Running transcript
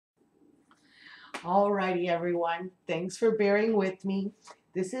Alrighty, everyone. Thanks for bearing with me.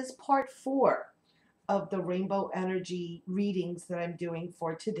 This is part 4 of the rainbow energy readings that I'm doing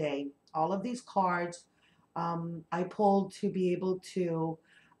for today. All of these cards I pulled to be able to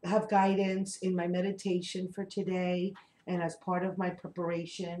have guidance in my meditation for today and as part of my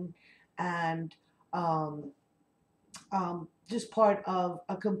preparation and um, just part of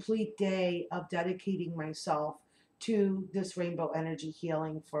a complete day of dedicating myself to this rainbow energy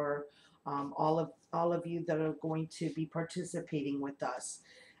healing for all of you that are going to be participating with us.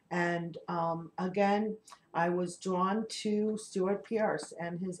 And again, I was drawn to Stewart Pearce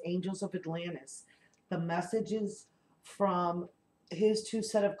and his Angels of Atlantis. The messages from his two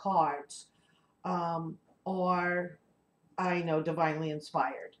set of cards are, I know, divinely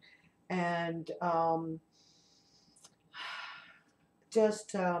inspired. And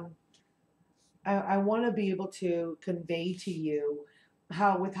just I want to be able to convey to you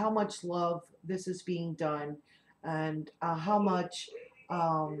how with how much love this is being done, and how much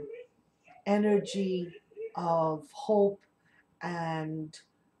um, energy of hope and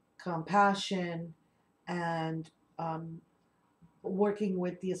compassion and um, working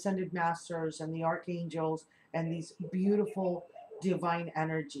with the ascended masters and the archangels and these beautiful divine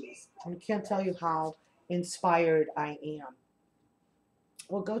energies. I can't tell you how inspired I am.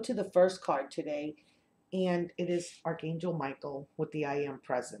 We'll go to the first card today, and it is Archangel Michael with the I Am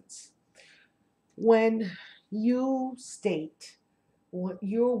Presence. When you state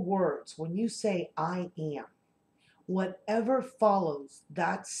your words, when you say I am, whatever follows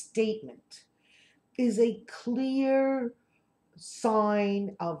that statement is a clear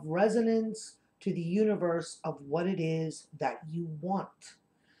sign of resonance to the universe of what it is that you want.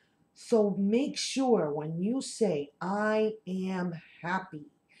 So make sure when you say, I am happy,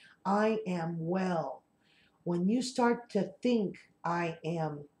 I am well, when you start to think, I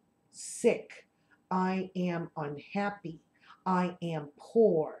am sick, I am unhappy, I am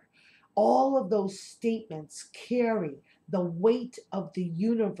poor, all of those statements carry the weight of the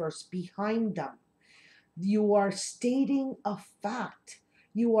universe behind them. You are stating a fact,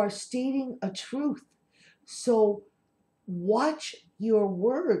 you are stating a truth. So watch your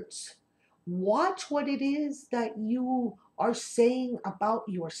words. Watch what it is that you are saying about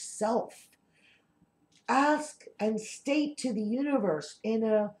yourself. Ask and state to the universe in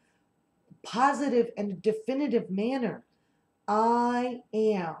a positive and definitive manner, I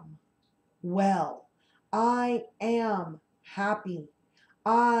am well. I am happy.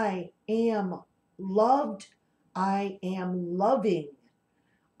 I am loved. I am loving.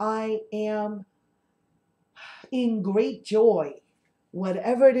 I am in great joy.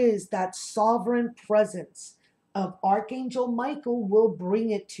 Whatever it is, that sovereign presence of Archangel Michael will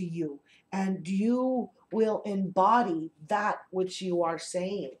bring it to you, and you will embody that which you are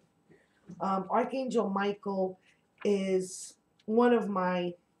saying. Archangel Michael is one of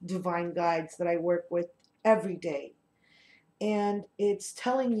my divine guides that I work with every day. And it's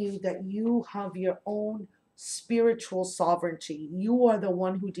telling you that you have your own spiritual sovereignty. You are the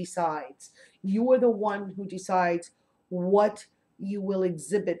one who decides. You are the one who decides what you will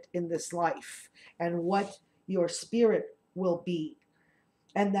exhibit in this life and what your spirit will be.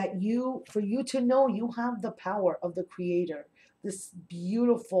 And that for you to know you have the power of the Creator, this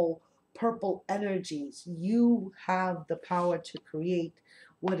beautiful purple energies, you have the power to create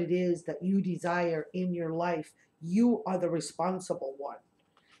what it is that you desire in your life. You are the responsible one.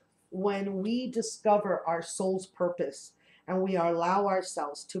 When we discover our soul's purpose and we allow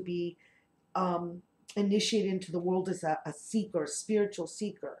ourselves to be um, initiated into the world as a seeker, a spiritual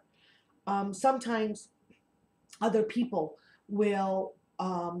seeker, sometimes other people will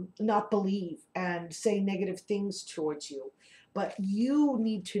not believe and say negative things towards you. But you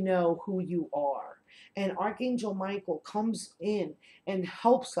need to know who you are. And Archangel Michael comes in and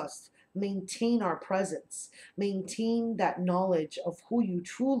helps us maintain our presence, maintain that knowledge of who you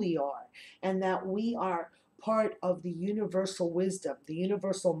truly are, and that we are part of the universal wisdom, the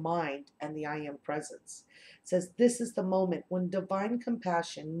universal mind, and the I am presence. It says this is the moment when divine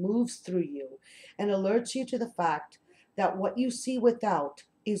compassion moves through you and alerts you to the fact that what you see without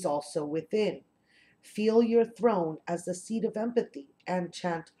is also within. Feel your throne as the seat of empathy and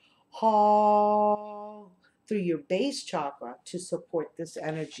chant Ha through your base chakra to support this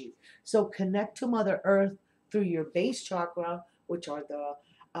energy. So connect to Mother Earth through your base chakra, which are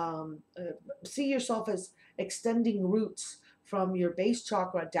see yourself as extending roots from your base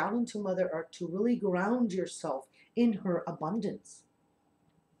chakra down into Mother Earth to really ground yourself in her abundance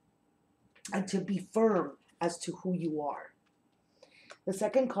and to be firm as to who you are. The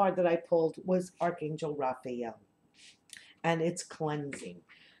second card that I pulled was Archangel Raphael, and it's cleansing.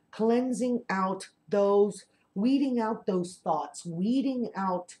 cleansing out weeding out those thoughts, weeding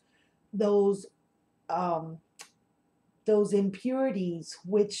out those um, those impurities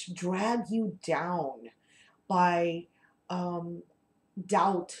which drag you down by um,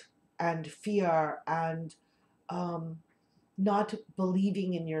 doubt and fear and um, not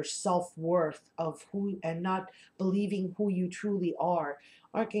believing in your self-worth of who and not believing who you truly are.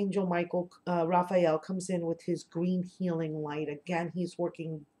 Archangel Michael Raphael comes in with his green healing light. Again, he's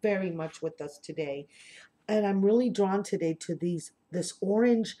working very much with us today. And I'm really drawn today to this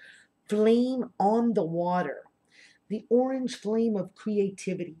orange flame on the water, the orange flame of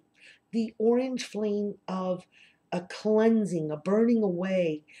creativity, the orange flame of a cleansing, a burning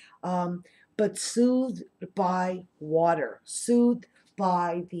away, but soothed by water, soothed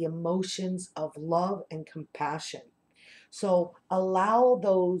by the emotions of love and compassion. So allow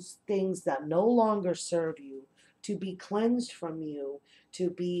those things that no longer serve you to be cleansed from you, to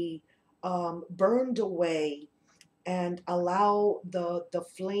be burned away, and allow the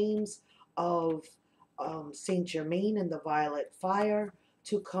flames of Saint Germain and the violet fire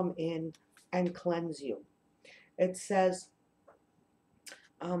to come in and cleanse you. It says,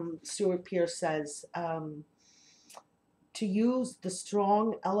 Stewart Pearce says, to use the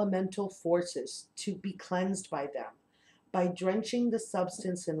strong elemental forces to be cleansed by them, by drenching the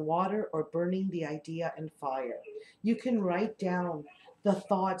substance in water or burning the idea in fire. You can write down the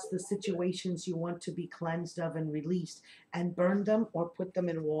thoughts, the situations you want to be cleansed of and released, and burn them or put them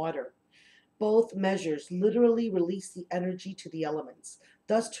in water. Both measures literally release the energy to the elements,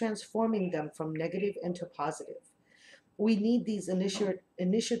 thus transforming them from negative into positive. We need these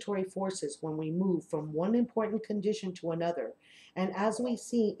initiatory forces when we move from one important condition to another, and as we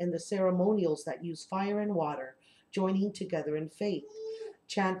see in the ceremonials that use fire and water, joining together in faith.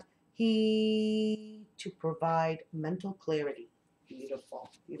 Chant He to provide mental clarity. Beautiful,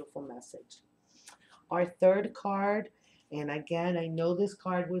 beautiful message. Our third card, and again, I know this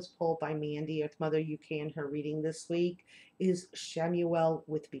card was pulled by Mandy, Earth Mother UK, in her reading this week, is Shemuel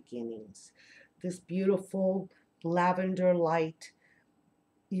with Beginnings. This beautiful lavender light.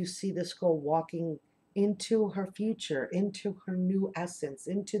 You see this girl walking into her future, into her new essence,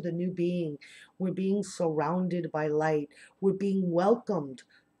 into the new being. We're being surrounded by light. We're being welcomed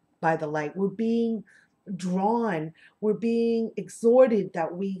by the light. We're being drawn. We're being exhorted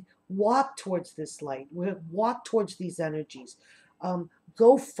that we walk towards this light. We walk towards these energies.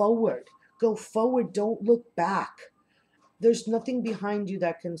 Go forward. Go forward. Don't look back. There's nothing behind you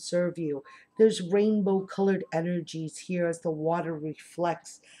that can serve you. There's rainbow colored energies here as the water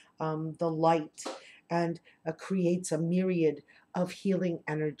reflects the light and creates a myriad of healing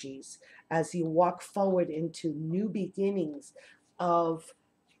energies as you walk forward into new beginnings of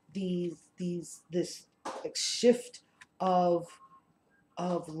this shift of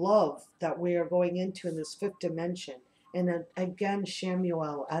love that we are going into in this fifth dimension. And then again,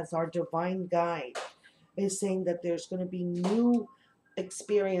 Shemuel as our divine guide is saying that there's going to be new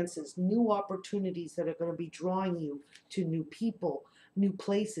experiences, new opportunities that are going to be drawing you to new people, new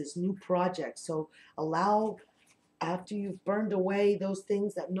places, new projects. So allow, after you've burned away those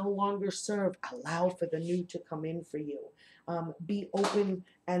things that no longer serve, allow for the new to come in for you. Be open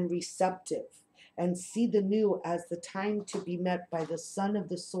and receptive and see the new as the time to be met by the Son of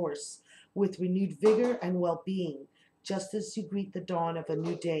the Source with renewed vigor and well-being, just as you greet the dawn of a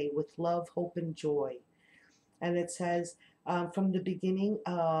new day with love, hope, and joy. And it says, from the beginning,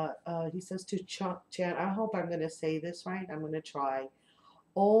 he says to chant, I hope I'm going to say this right. I'm going to try.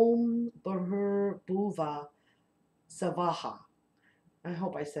 Om Bahur Bhuva Savaha. I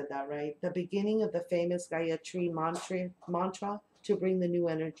hope I said that right. The beginning of the famous Gayatri mantra to bring the new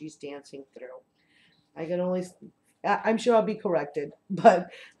energies dancing through. I can only, I'm sure I'll be corrected,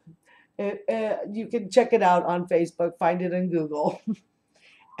 but you can check it out on Facebook, find it in Google.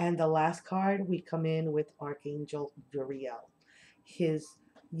 And the last card, we come in with Archangel Uriel, his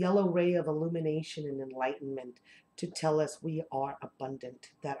yellow ray of illumination and enlightenment to tell us we are abundant,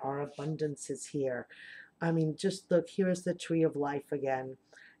 that our abundance is here. I mean, just look, here's the tree of life again,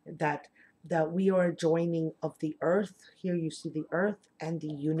 that we are a joining of the earth. Here you see the earth and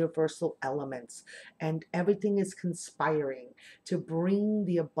the universal elements, and everything is conspiring to bring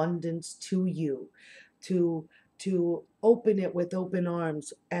the abundance to you, to open it with open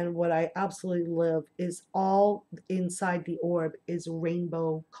arms. And what I absolutely love is all inside the orb is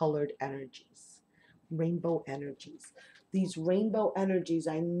rainbow colored energies. Rainbow energies. These rainbow energies,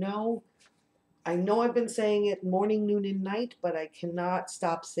 I know I've been saying it morning, noon, and night, but I cannot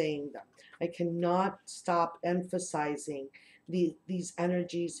stop saying them. I cannot stop emphasizing these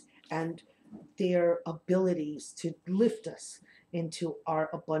energies and their abilities to lift us into our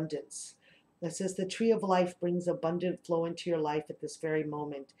abundance. That says the tree of life brings abundant flow into your life at this very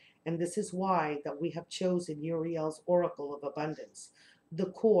moment. And this is why that we have chosen Uriel's Oracle of Abundance. The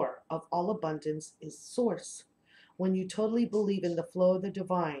core of all abundance is source. When you totally believe in the flow of the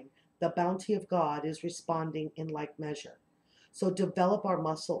divine, the bounty of God is responding in like measure. So develop our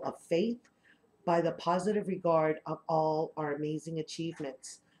muscle of faith by the positive regard of all our amazing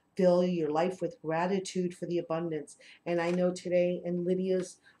achievements. Fill your life with gratitude for the abundance. And I know today in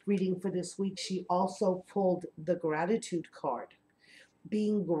Lydia's reading for this week, she also pulled the gratitude card.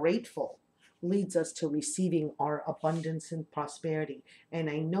 Being grateful leads us to receiving our abundance and prosperity. And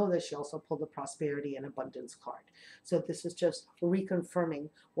I know that she also pulled the prosperity and abundance card. So this is just reconfirming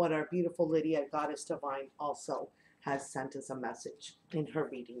what our beautiful Lydia, Goddess Divine, also has sent as a message in her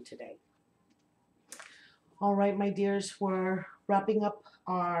reading today. All right, my dears, we're wrapping up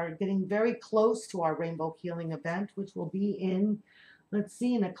getting very close to our Rainbow Healing event, which will be in, let's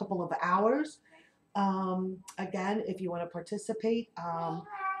see, in a couple of hours. Again, if you want to participate,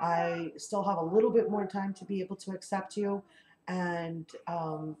 I still have a little bit more time to be able to accept you. And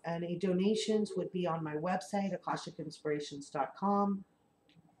any donations would be on my website, AkashicInspirations.com.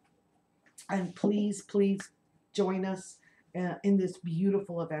 And please, please join us in this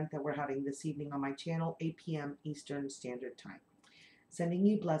beautiful event that we're having this evening on my channel, 8 p.m. Eastern Standard Time. Sending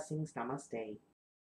you blessings. Namaste.